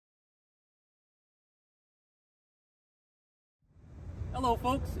Hello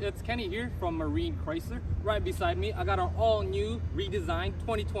folks, it's Kenny here from Marine Chrysler. Right beside me, I got our all-new redesigned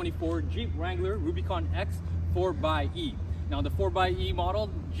 2024 Jeep Wrangler Rubicon X 4xe. Now the 4xe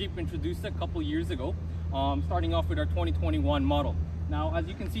model, Jeep introduced a couple years ago, starting off with our 2021 model. Now as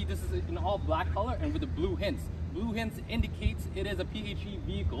you can see, this is in all black color and with the blue hints. Blue hints indicates it is a PHEV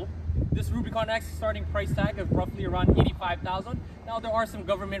vehicle. This Rubicon X starting price tag of roughly around $85,000. Now there are some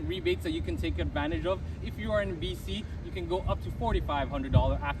government rebates that you can take advantage of. If you are in BC, you can go up to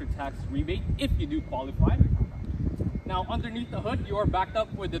 $4,500 after tax rebate if you do qualify. Now underneath the hood, you are backed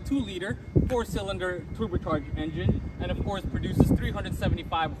up with the 2-liter 4-cylinder turbocharged engine, and of course produces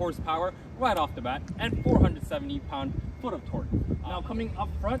 375 horsepower right off the bat and 470 pound-foot of torque. Now coming up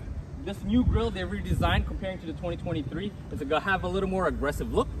front, this new grille they redesigned comparing to the 2023 is going to have a little more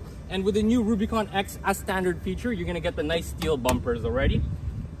aggressive look. And with the new Rubicon X as standard feature, you're going to get the nice steel bumpers already.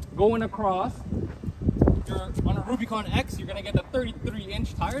 Going across, on a Rubicon X, you're going to get the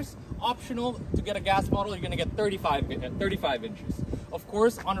 33-inch tires. Optional to get a gas model, you're going to get 35 inches. Of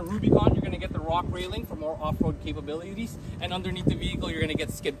course, on a Rubicon, you're going to get the rock railing for more off-road capabilities. And underneath the vehicle, you're going to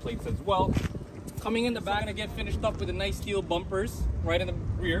get skid plates as well. Coming in the back, gonna get finished up with the nice steel bumpers right in the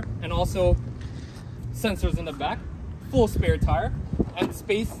rear, and also sensors in the back, full spare tire, and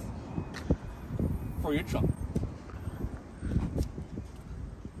space for your trunk.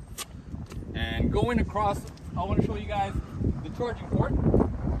 And going across, I want to show you guys the charging port.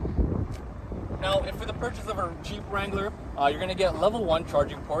 Now, if for the purchase of a Jeep Wrangler, you're going to get level 1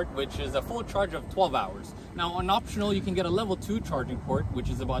 charging port, which is a full charge of 12 hours. Now, on optional, you can get a level 2 charging port, which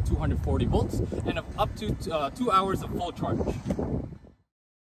is about 240 volts, and up to 2 hours of full charge.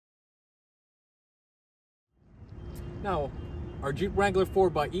 Now, our Jeep Wrangler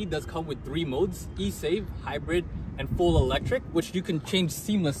 4xe does come with 3 modes: e-save, hybrid, and full electric, which you can change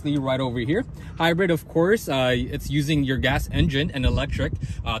seamlessly right over here. Hybrid, of course, it's using your gas engine and electric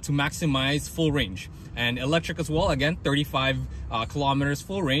to maximize full range. And electric as well, again, 35 kilometers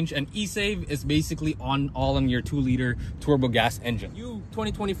full range. And e-save is basically all on your 2-liter turbo gas engine. New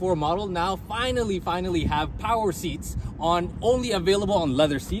 2024 model now finally have power seats only available on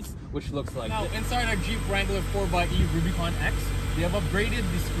leather seats, which looks like now this. Inside our Jeep Wrangler 4xe Rubicon X, they have upgraded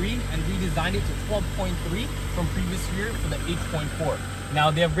the screen and redesigned it to 12.3 from previous year for the 8.4. Now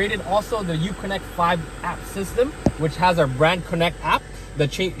they upgraded also the Uconnect 5 app system, which has our Brand Connect app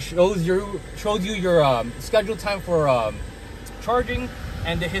that shows you your scheduled time for charging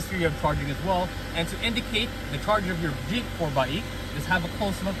and the history of charging as well. And to indicate the charge of your Jeep 4xe, just have a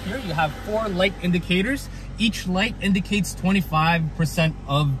close look here. You have 4 light indicators. Each light indicates 25%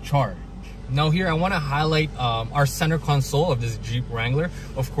 of charge. Now here I want to highlight our center console of this Jeep Wrangler.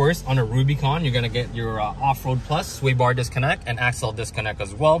 Of course, on a Rubicon, you're going to get your off-road plus, sway bar disconnect, and axle disconnect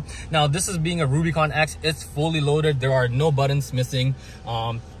as well. Now this is being a Rubicon X, it's fully loaded. There are no buttons missing.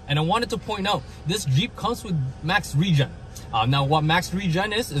 And I wanted to point out, this Jeep comes with Max Regen. Now what Max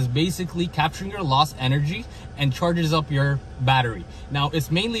Regen is basically capturing your lost energy and charges up your battery. Now it's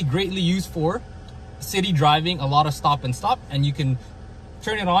mainly greatly used for city driving, a lot of stop and stop, and you can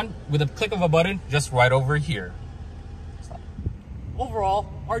turn it on with a click of a button just right over here. Overall,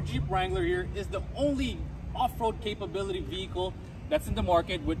 our Jeep Wrangler here is the only off-road capability vehicle that's in the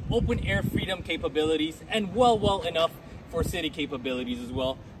market with open air freedom capabilities and well enough for city capabilities as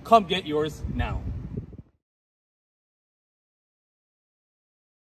well. Come get yours now.